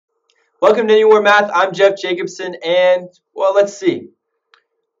Welcome to Anywhere Math. I'm Jeff Jacobson, and well, let's see.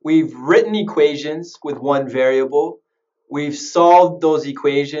 We've written equations with one variable. We've solved those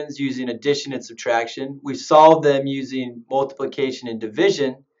equations using addition and subtraction. We've solved them using multiplication and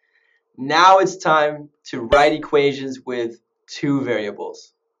division. Now it's time to write equations with two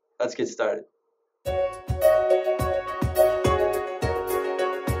variables. Let's get started.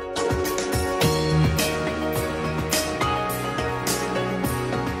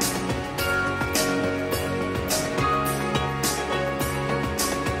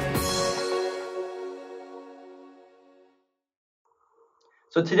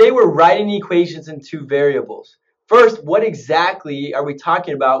 So today we're writing equations in two variables. First, what exactly are we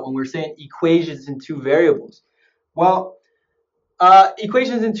talking about when we're saying equations in two variables? Well,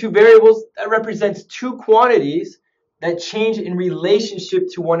 equations in two variables, that represents two quantities that change in relationship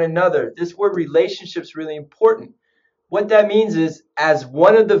to one another. This word relationship is really important. What that means is as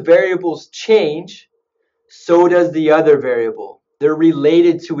one of the variables change, so does the other variable. They're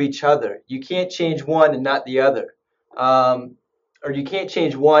related to each other. You can't change one and not the other. Or you can't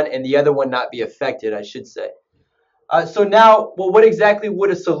change one and the other one not be affected, I should say. So now, well, what exactly would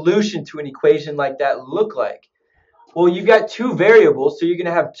a solution to an equation like that look like? Well, you've got two variables, so you're going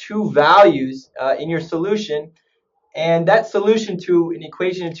to have two values in your solution. And that solution to an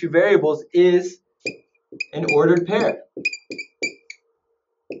equation in two variables is an ordered pair.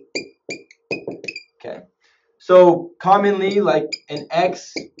 Okay. So commonly like an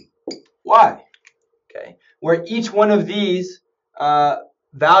x, y. Okay. Where each one of these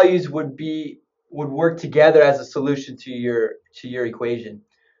values would work together as a solution to your equation.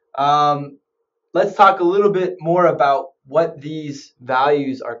 Let's talk a little bit more about what these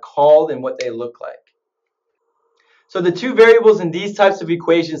values are called and what they look like. So the two variables in these types of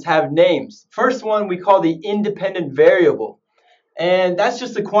equations have names. First one we call the independent variable. And that's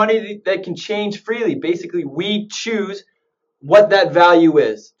just a quantity that can change freely. Basically, we choose what that value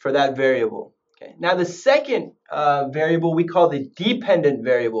is for that variable. Okay. Now the second variable we call the dependent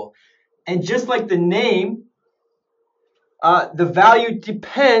variable. And just like the name, the value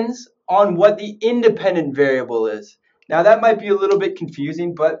depends on what the independent variable is. Now that might be a little bit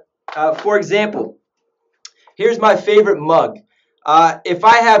confusing, but for example, here's my favorite mug. If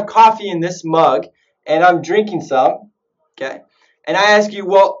I have coffee in this mug and I'm drinking some, okay, and I ask you,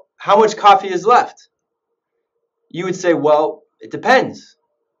 well, how much coffee is left? You would say, well, it depends.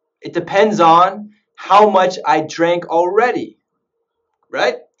 It depends on how much I drank already,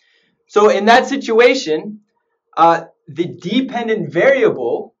 right? So in that situation, the dependent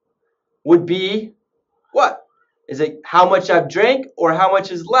variable would be what? Is it how much I've drank or how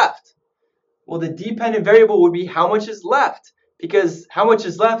much is left? Well, the dependent variable would be how much is left, because how much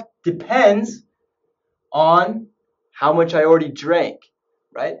is left depends on how much I already drank,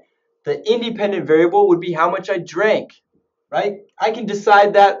 right? The independent variable would be how much I drank, right? I can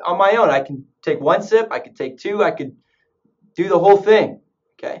decide that on my own. I can take one sip, I could take two, I could do the whole thing,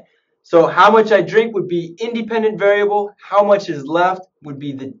 okay? So how much I drink would be independent variable. How much is left would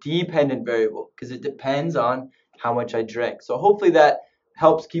be the dependent variable because it depends on how much I drank. So hopefully that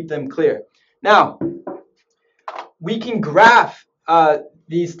helps keep them clear. Now, we can graph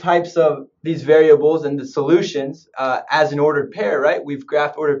these variables and the solutions as an ordered pair, right? We've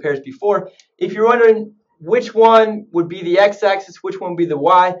graphed ordered pairs before. If you're wondering which one would be the x-axis, which one would be the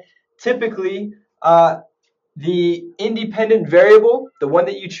y, typically the independent variable, the one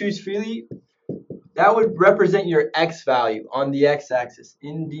that you choose freely, that would represent your x value on the x-axis.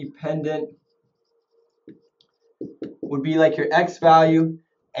 Independent would be like your x value,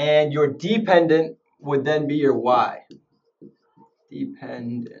 and your dependent would then be your y.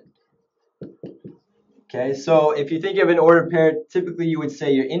 Dependent. Okay, so if you think of an ordered pair, typically you would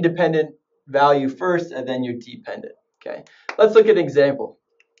say your independent value first and then your dependent. Okay, let's look at an example.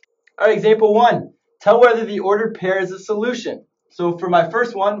 All right, example 1. Tell whether the ordered pair is a solution. So for my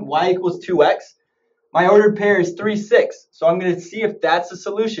first one, y equals 2x. My ordered pair is 3, 6. So I'm going to see if that's a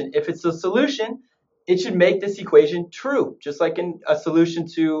solution. If it's a solution, it should make this equation true, just like in a solution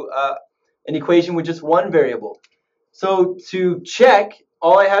to an equation with just one variable. So to check,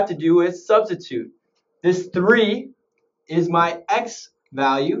 all I have to do is substitute. This 3 is my x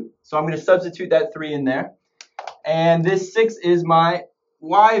value, so I'm going to substitute that 3 in there. And this 6 is my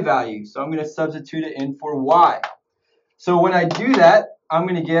y value, so I'm going to substitute it in for y. So when I do that, I'm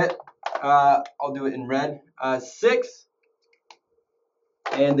going to get, I'll do it in red, 6.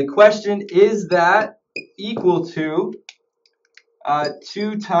 And the question, is that equal to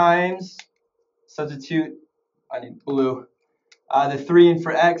 2 times, substitute, I need blue, the 3 in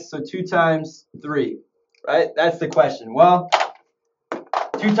for x, so 2 times 3, right? That's the question. Well,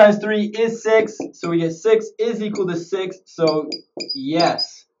 2 times 3 is 6, so we get 6 is equal to 6. So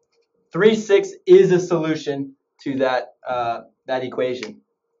yes, 3, 6 is a solution to that, that equation.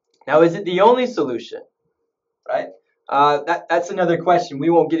 Now, is it the only solution? Right? That's another question. We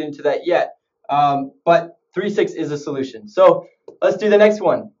won't get into that yet. But 3, 6 is a solution. So let's do the next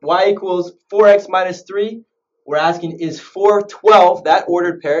one. Y equals 4x minus 3. We're asking, is 4, 12, that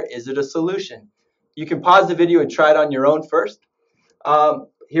ordered pair, is it a solution? You can pause the video and try it on your own first.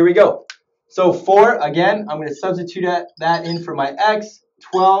 Here we go. So 4, again, I'm going to substitute that in for my x.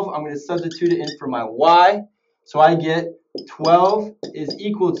 12, I'm going to substitute it in for my y. So I get 12 is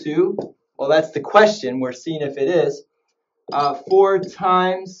equal to, well, that's the question. We're seeing if it is. 4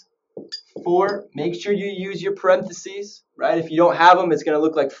 times 4. Make sure you use your parentheses, right? If you don't have them, it's going to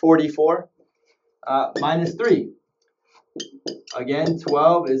look like 44. Minus 3. Again,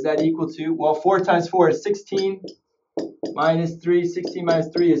 12, is that equal to, well, 4 times 4 is 16. Minus 3, 16 minus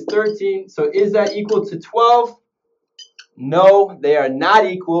 3 is 13. So is that equal to 12? No, they are not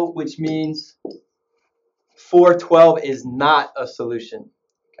equal, which means 4, 12 is not a solution.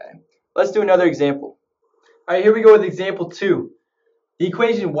 Okay. Let's do another example. All right, here we go with example 2. The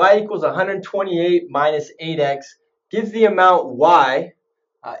equation y equals 128 minus 8x gives the amount y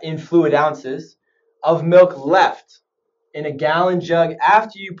in fluid ounces of milk left in a gallon jug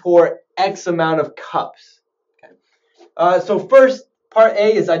after you pour X amount of cups. Okay. So first, part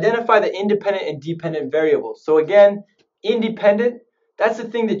A is identify the independent and dependent variables. So again, independent, that's the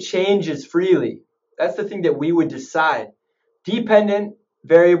thing that changes freely. That's the thing that we would decide. Dependent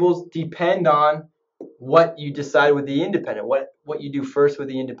variables depend on what you decide with the independent, what you do first with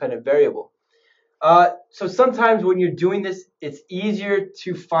the independent variable. So sometimes when you're doing this, it's easier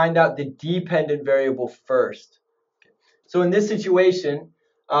to find out the dependent variable first. So in this situation,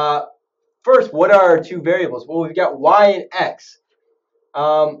 first, what are our two variables? Well, we've got y and x.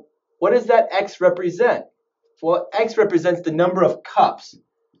 What does that x represent? Well, x represents the number of cups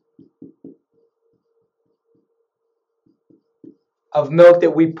of milk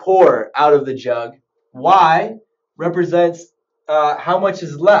that we pour out of the jug. Y represents how much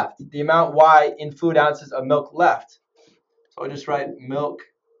is left, the amount y in fluid ounces of milk left. So I'll just write milk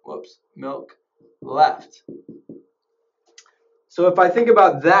left. So if I think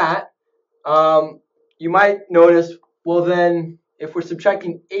about that, you might notice, well then, if we're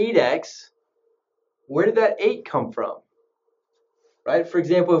subtracting 8x, where did that 8 come from? Right? For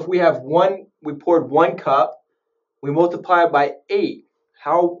example, if we have we poured 1 cup, we multiply it by 8.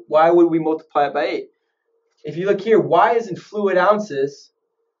 Why would we multiply it by 8? If you look here, y is in fluid ounces.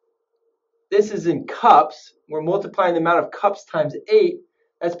 This is in cups. We're multiplying the amount of cups times 8.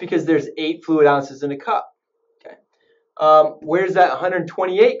 That's because there's 8 fluid ounces in a cup. Okay. Where does that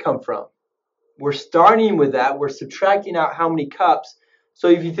 128 come from? We're starting with that. We're subtracting out how many cups. So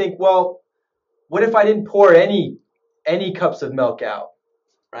if you think, well, what if I didn't pour any cups of milk out?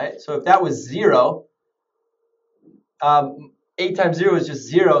 Right? So if that was 0, 8 times 0 is just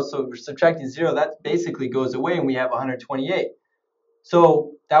 0, so we're subtracting 0. That basically goes away, and we have 128.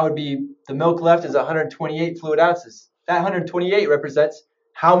 So that would be, the milk left is 128 fluid ounces. That 128 represents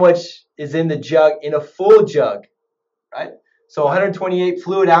how much is in the jug in a full jug, right? So 128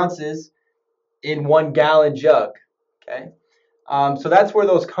 fluid ounces in 1 gallon jug, okay? So that's where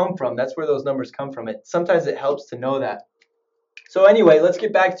those come from. That's where those numbers come from. Sometimes it helps to know that. So anyway, let's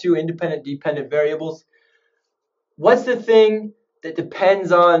get back to independent, dependent variables. What's the thing that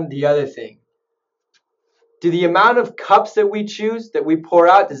depends on the other thing? Do the amount of cups that we choose, that we pour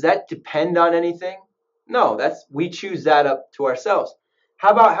out, does that depend on anything? No, we choose that up to ourselves. How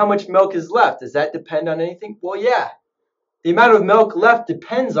about how much milk is left? Does that depend on anything? Well, yeah. The amount of milk left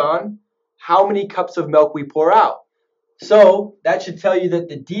depends on how many cups of milk we pour out. So that should tell you that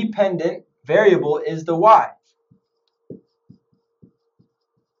the dependent variable is the y.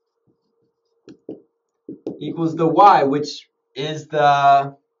 Equals the y, which is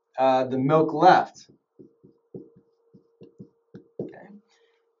the milk left. Okay.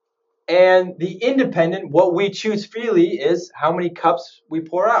 And the independent, what we choose freely, is how many cups we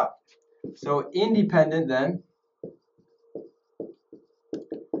pour out. So independent then,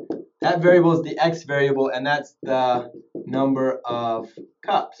 that variable is the x variable, and that's the number of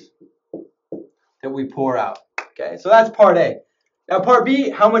cups that we pour out. Okay, so that's part A. Now part B,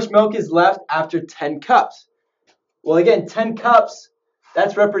 how much milk is left after 10 cups? Well, again, 10 cups,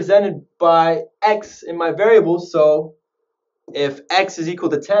 that's represented by x in my variable. So if x is equal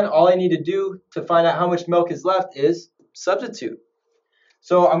to 10, all I need to do to find out how much milk is left is substitute.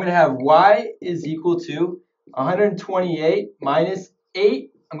 So I'm going to have y is equal to 128 minus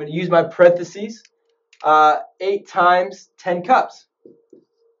 8. I'm going to use my parentheses. 8 times 10 cups.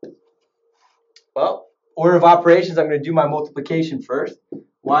 Well, order of operations, I'm going to do my multiplication first.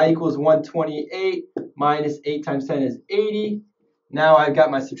 Y equals 128 minus 8 times 10 is 80. Now I've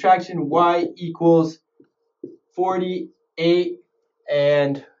got my subtraction. Y equals 48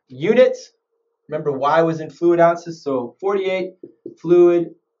 and units. Remember, Y was in fluid ounces, so 48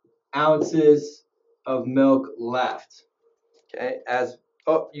 fluid ounces of milk left. Okay,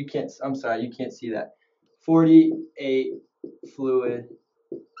 I'm sorry, you can't see that. 48 fluid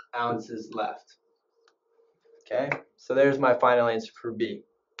ounces left. Okay, so there's my final answer for B.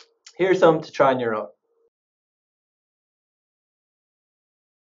 Here's some to try on your own.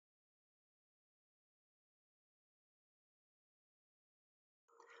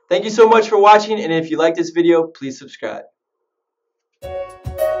 Thank you so much for watching, and if you like this video, please subscribe.